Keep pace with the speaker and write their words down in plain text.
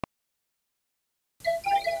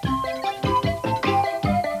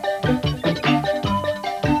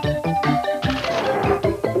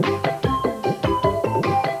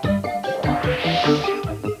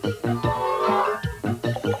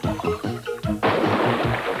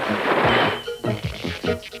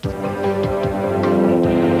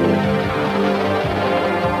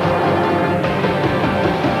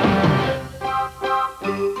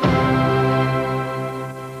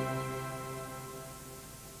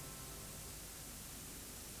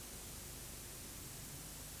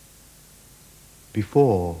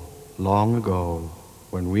Before, long ago,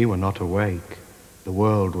 when we were not awake, the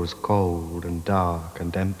world was cold and dark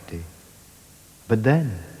and empty. But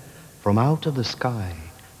then, from out of the sky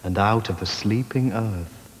and out of the sleeping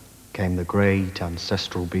earth, came the great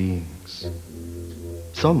ancestral beings.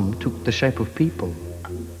 Some took the shape of people,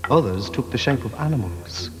 others took the shape of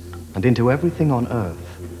animals, and into everything on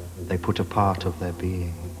earth they put a part of their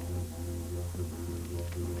being.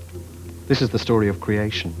 This is the story of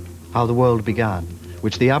creation, how the world began,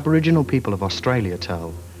 which the Aboriginal people of Australia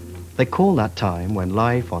tell. They call that time when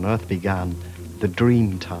life on Earth began the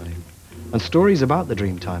dream time. And stories about the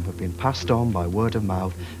dream time have been passed on by word of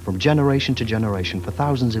mouth from generation to generation for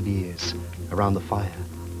thousands of years around the fire.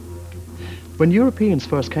 When Europeans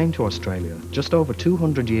first came to Australia, just over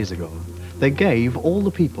 200 years ago, they gave all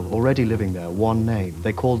the people already living there one name.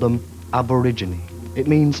 They called them Aborigine. It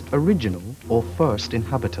means original or first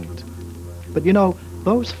inhabitant. But you know,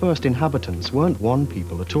 those first inhabitants weren't one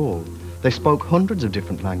people at all. They spoke hundreds of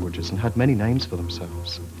different languages and had many names for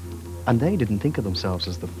themselves. And they didn't think of themselves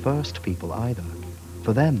as the first people either.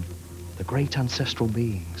 For them, the great ancestral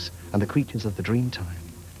beings and the creatures of the dream time,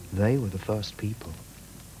 they were the first people.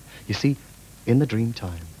 You see, in the dream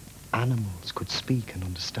time, animals could speak and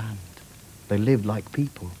understand. They lived like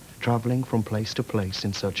people, traveling from place to place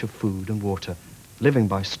in search of food and water, living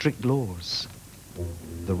by strict laws.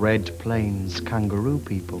 The Red Plains kangaroo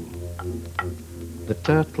people, the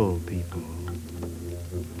turtle people,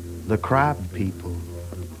 the crab people,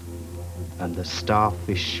 and the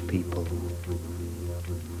starfish people.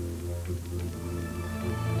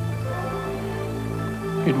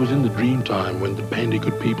 It was in the dream time when the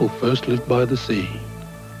Bandicoot people first lived by the sea.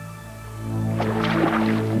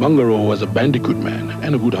 Bungaroo was a Bandicoot man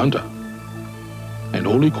and a good hunter, and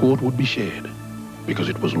all he caught would be shared because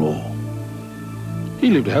it was law. He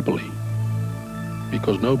lived happily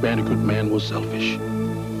because no Bandicoot man was selfish.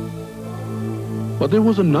 But there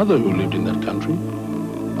was another who lived in that country,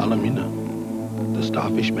 Alamina, the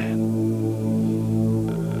starfish man.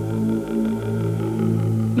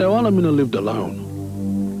 Now Alamina lived alone.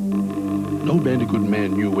 No Bandicoot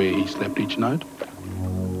man knew where he slept each night,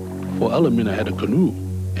 for Alamina had a canoe,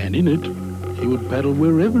 and in it he would paddle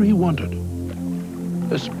wherever he wanted,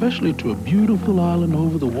 especially to a beautiful island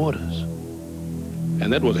over the waters.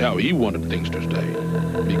 And that was how he wanted things to stay,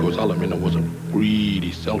 because Alamina was a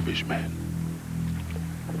greedy, selfish man.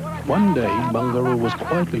 One day, Bungaroo was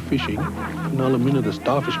quietly fishing, and Alamina the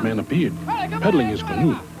starfish man appeared, paddling his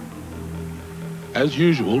canoe. As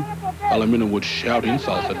usual, Alamina would shout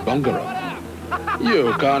insults at Bungaroo.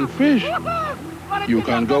 "You can't fish. You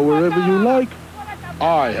can't go wherever you like.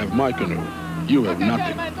 I have my canoe. You have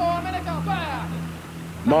nothing.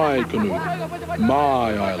 My canoe,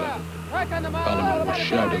 my island." Alamina would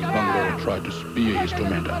shout as Bungaroo tried to spear his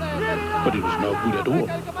tormentor, but it was no good at all.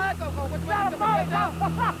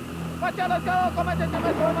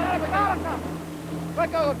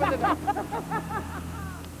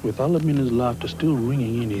 With Alamina's laughter still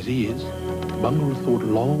ringing in his ears, Bungaroo thought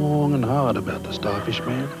long and hard about the starfish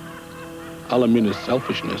man. Alamina's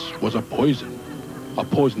selfishness was a poison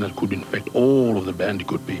that could infect all of the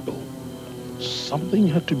Bandicoot people. Something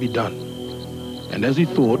had to be done, and as he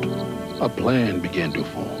thought, a plan began to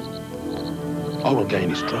form. I will gain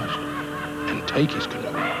his trust and take his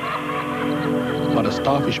canoe. But a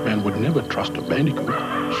starfish man would never trust a Bandicoot,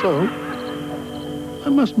 so I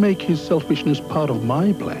must make his selfishness part of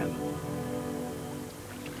my plan.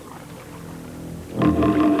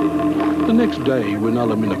 The next day, when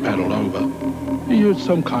Alamina paddled over, he heard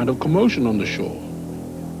some kind of commotion on the shore.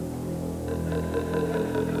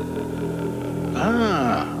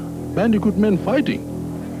 Ah, Bandicoot men fighting.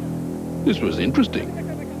 This was interesting.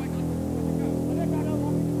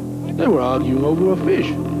 They were arguing over a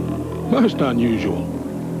fish. Most unusual.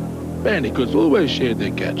 Bandicoots always shared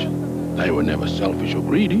their catch. They were never selfish or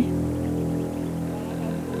greedy.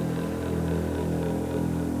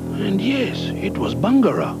 And yes, it was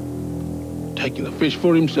Bungaroo, taking the fish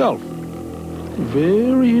for himself.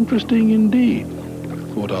 Very interesting indeed,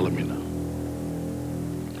 thought Alamina.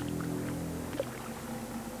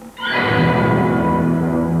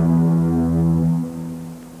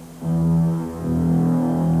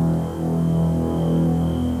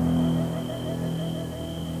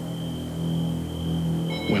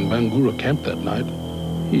 When Bungaroo camped that night,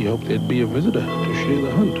 he hoped there'd be a visitor to share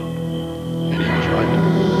the hunt. And he was right.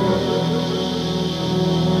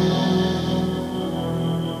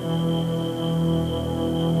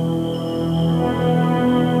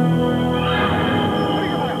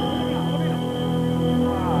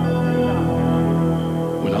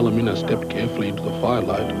 When Alamina stepped carefully into the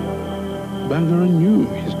firelight, Bungaroo knew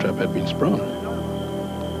his trap had been sprung.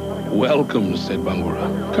 Welcome, said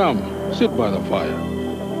Bangura. Come, sit by the fire.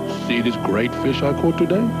 See this great fish I caught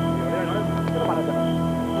today?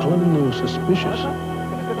 Alamina was suspicious,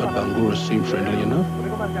 but Bangura seemed friendly enough.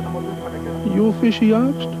 Your fish, he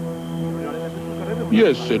asked?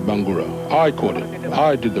 Yes, said Bangura. I caught it.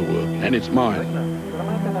 I did the work, and it's mine.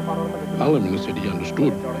 Alamina said he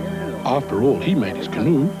understood. After all, he made his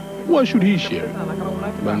canoe. Why should he share it?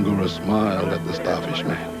 Bangura smiled at the starfish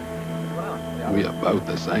man. We are both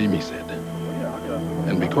the same, he said.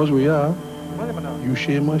 And because we are, you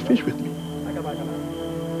share my fish with me.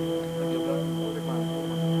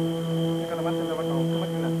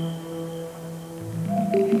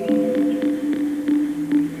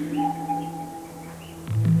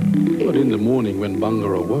 But in the morning when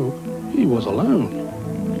Bangura awoke, he was alone.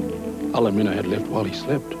 Alamina had left while he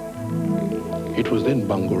slept. It was then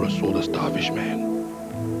Bangura saw the starfish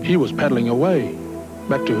man. He was paddling away,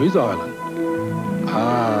 back to his island.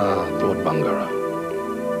 Ah, thought Bangura.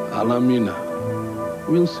 Alamina,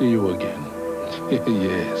 we'll see you again.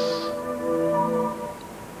 Yes.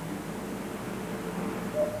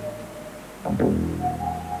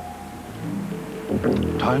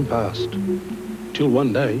 Time passed, till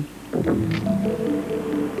one day,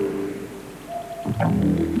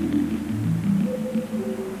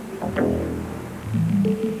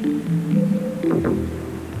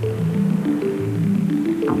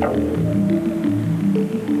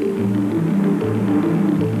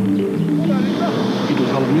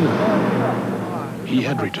 he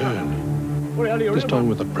had returned, this time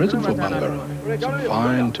with a present for Bangura, some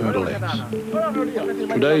fine turtle eggs.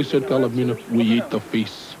 Today, said Alamina, we eat the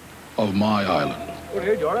feast of my island.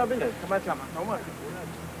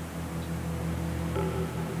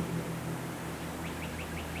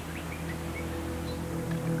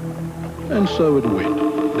 And so it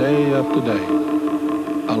went, day after day.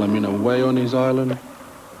 Alamina away on his island,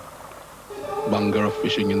 Bangura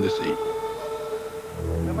fishing in the sea.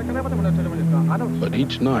 But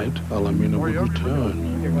each night, Alamina would return,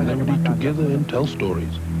 and they would eat together and tell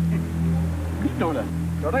stories.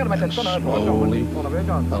 And slowly,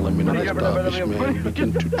 Alamina the starfish man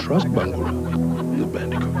began to trust Bangura, the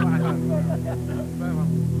bandicoot.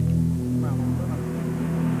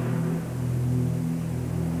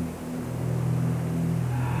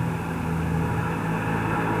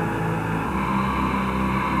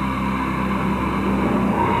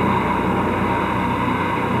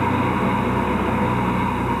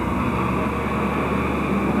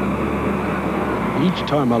 Each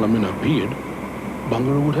time Alamina appeared,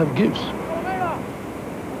 Bangura would have gifts.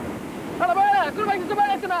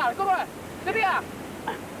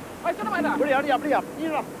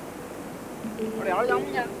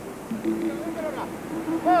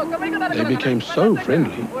 They became so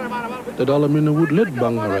friendly that Alamina would let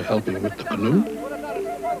Bangura help him with the canoe.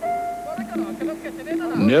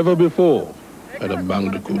 Never before had a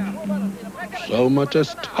bandicoot so much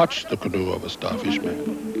as touched the canoe of a starfish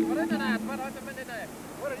man.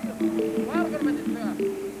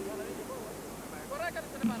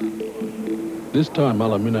 This time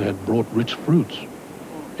Alamina had brought rich fruits,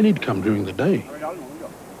 and he'd come during the day.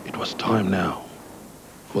 It was time now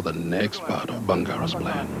for the next part of Bangura's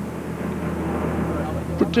plan.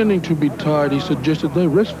 Pretending to be tired, he suggested they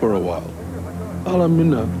rest for a while.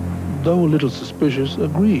 Alamina, though a little suspicious,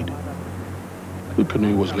 agreed. The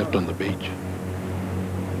canoe was left on the beach.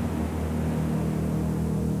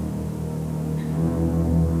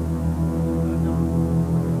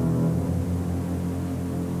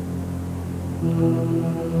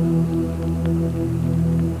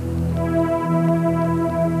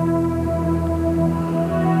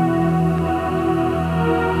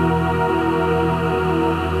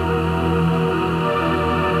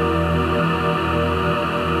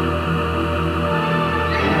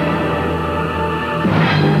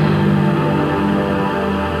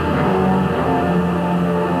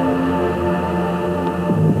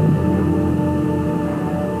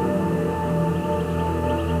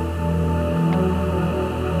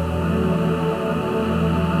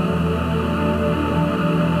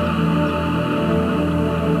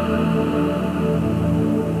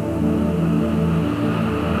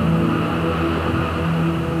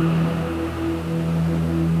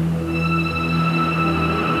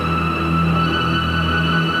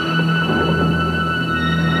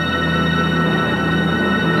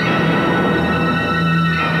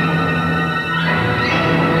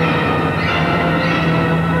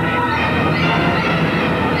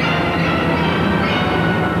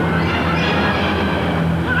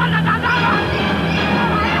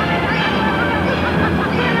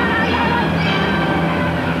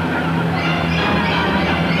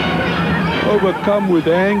 Overcome with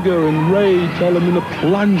anger and rage, Alamina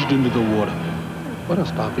plunged into the water. But a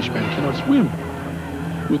starfish man cannot swim.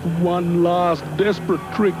 With one last desperate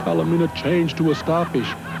trick, Alamina changed to a starfish,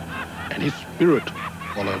 and his spirit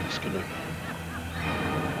followed his canoe.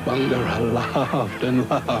 Bangara laughed and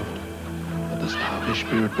laughed, but the starfish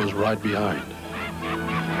spirit was right behind.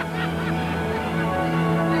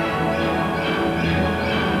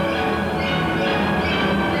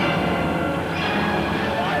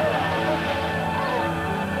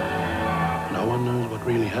 No one knows what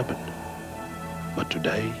really happened, but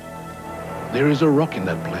today, there is a rock in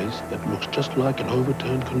that place that looks just like an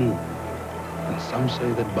overturned canoe, and some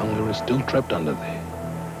say that Bangara is still trapped under there.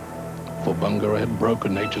 For Bangara had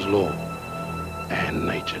broken nature's law, and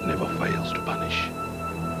nature never fails to punish.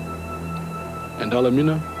 And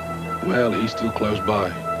Alamina, well, he's still close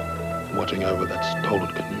by, watching over that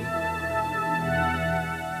stolen canoe.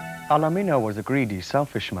 Alamina was a greedy,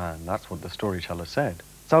 selfish man. That's what the storyteller said.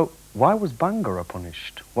 So why was Bangara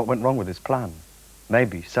punished? What went wrong with his plan?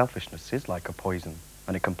 Maybe selfishness is like a poison,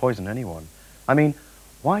 and it can poison anyone. I mean,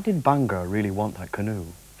 why did Bangara really want that canoe?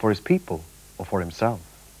 For his people or for himself?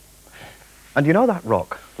 And you know that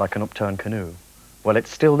rock, like an upturned canoe? Well, it's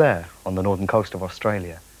still there on the northern coast of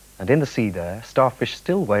Australia. And in the sea there, starfish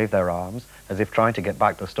still wave their arms as if trying to get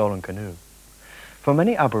back the stolen canoe. For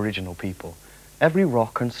many Aboriginal people, every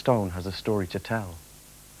rock and stone has a story to tell.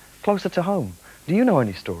 Closer to home, do you know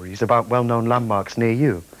any stories about well-known landmarks near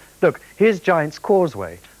you? Look, here's Giant's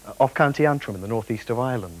Causeway, off County Antrim in the northeast of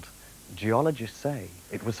Ireland. Geologists say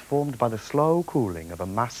it was formed by the slow cooling of a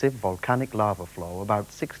massive volcanic lava flow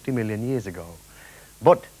about 60 million years ago.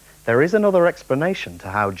 But there is another explanation to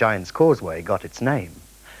how Giant's Causeway got its name.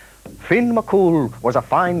 Finn McCool was a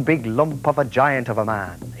fine big lump of a giant of a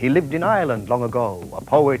man. He lived in Ireland long ago, a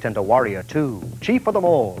poet and a warrior too, chief of them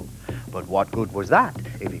all. But what good was that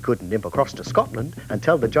if he couldn't nip across to Scotland and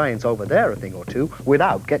tell the giants over there a thing or two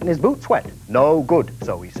without getting his boots wet? No good,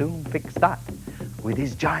 so he soon fixed that. With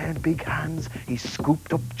his giant big hands, he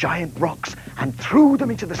scooped up giant rocks and threw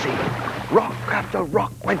them into the sea. Rock after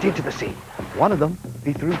rock went into the sea. One of them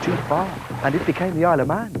he threw too far, and it became the Isle of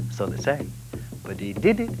Man, so they say. But he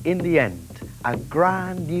did it in the end, a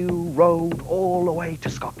grand new road all the way to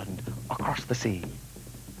Scotland, across the sea.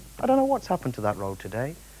 I don't know what's happened to that road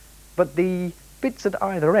today, but the bits at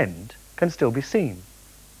either end can still be seen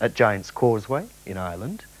at Giant's Causeway in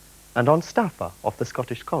Ireland and on Staffa off the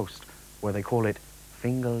Scottish coast, where they call it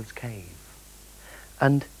Fingal's Cave.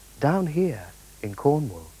 And down here in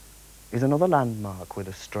Cornwall is another landmark with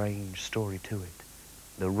a strange story to it,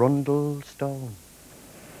 the Rundle Stone.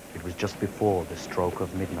 It was just before the stroke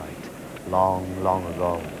of midnight, long, long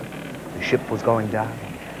ago. The ship was going down,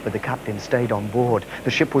 but the captain stayed on board.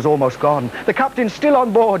 The ship was almost gone. The captain's still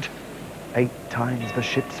on board. 8 times the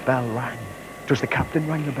ship's bell rang. Just the captain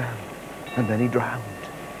rang the bell, and then he drowned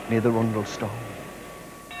near the Rundle Stone.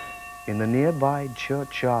 In the nearby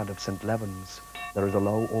churchyard of St. Levan's, there is a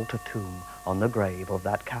low altar tomb on the grave of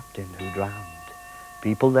that captain who drowned.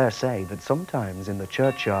 People there say that sometimes in the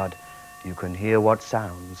churchyard you can hear what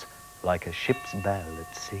sounds like a ship's bell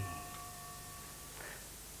at sea.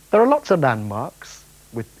 There are lots of landmarks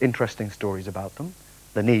with interesting stories about them.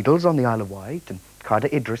 The Needles on the Isle of Wight and Carter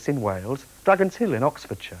Idris in Wales, Dragon's Hill in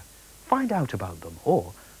Oxfordshire. Find out about them,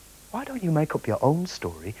 or why don't you make up your own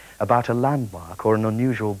story about a landmark or an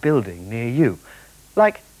unusual building near you?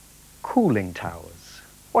 Like cooling towers.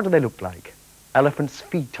 What do they look like? Elephants'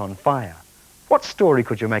 feet on fire. What story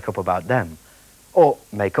could you make up about them? Or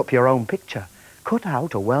make up your own picture. Cut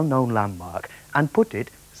out a well-known landmark and put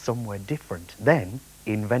it somewhere different. Then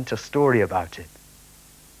invent a story about it.